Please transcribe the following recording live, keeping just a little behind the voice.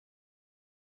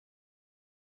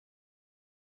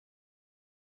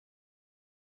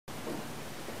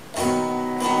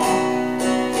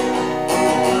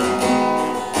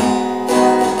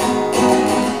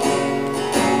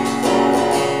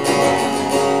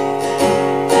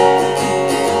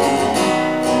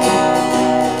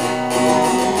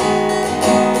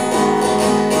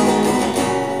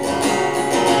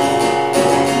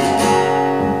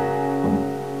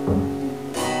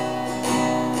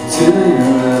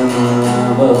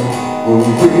remember when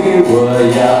we were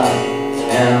young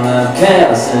and left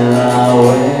chaos in our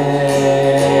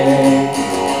way.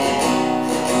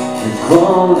 The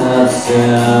grown-ups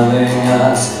telling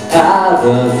us how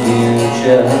the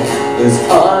future is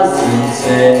ours to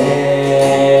take,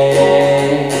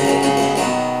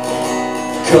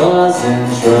 causing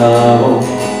trouble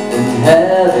and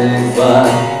having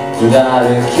fun without a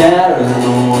care in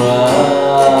the world.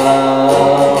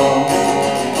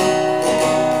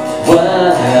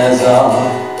 Where has all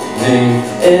the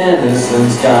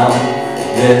innocence gone?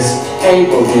 This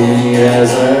April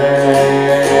desert.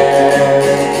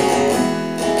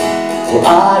 Well, I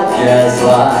guess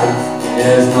life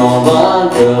is no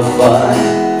longer fun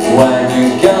when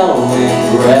you're going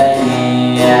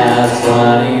gray at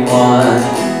 21.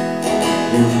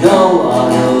 You no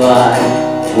longer like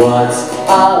what's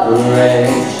our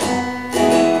age.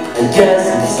 I guess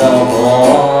it's all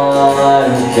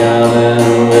hard coming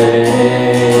of age.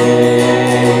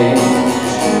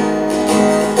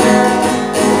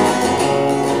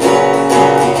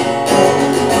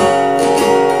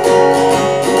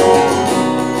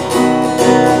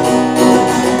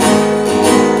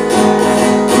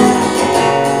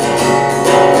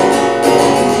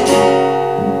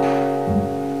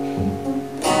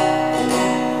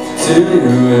 Do you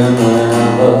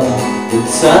remember the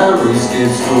time we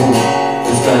skipped school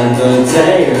to spend the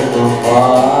day at the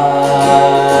park,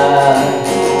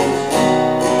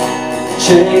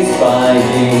 chased by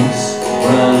geese,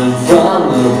 running from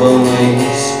the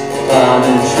police,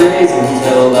 climbing trees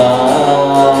until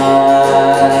dawn?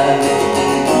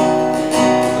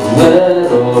 The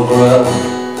little brook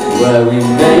where we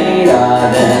made our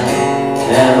den,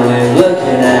 and we're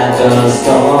looking at the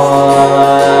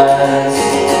stars.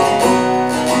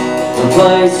 The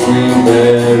place we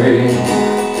buried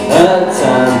a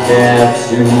time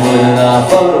capsule with our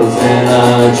photos in a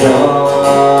jar.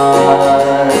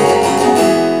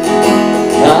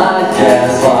 I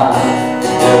guess life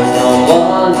is no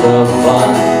longer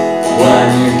fun when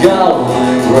you're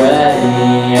going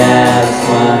gray at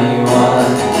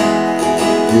 21.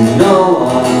 You know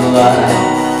I'm like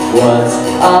what's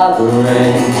other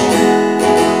age.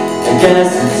 I guess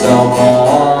it's so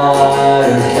hard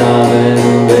to come in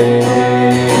big.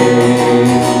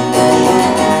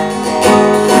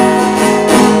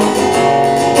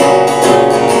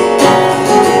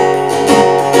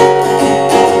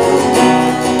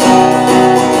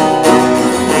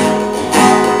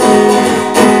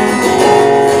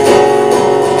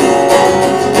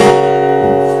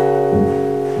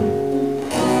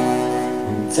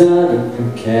 Dug up the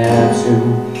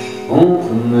capsule,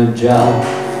 open the jar,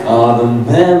 all the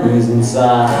memories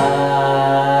inside.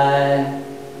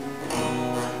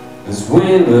 As we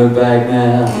look back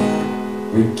now,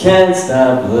 we can't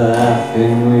stop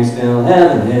laughing, we still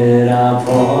haven't hit our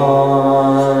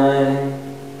point.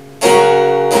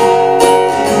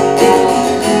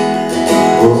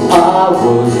 Well, I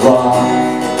was wrong,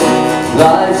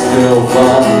 life's still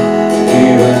fun,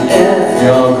 even if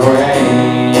you're gray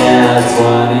at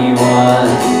 21.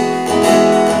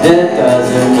 It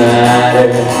doesn't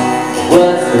matter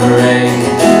what's the rate,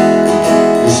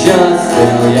 'cause you're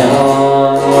still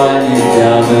young when you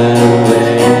come of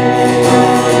age.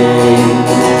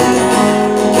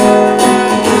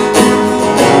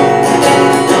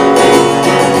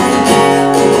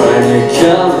 When you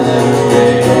come of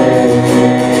age.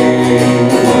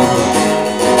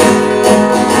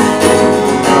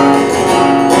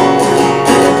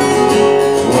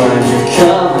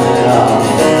 Coming up,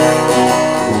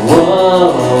 whoa,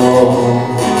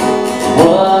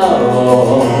 whoa,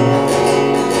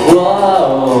 whoa, whoa,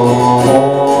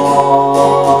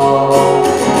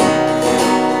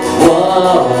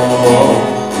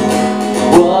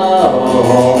 whoa,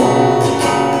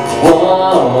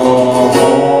 whoa.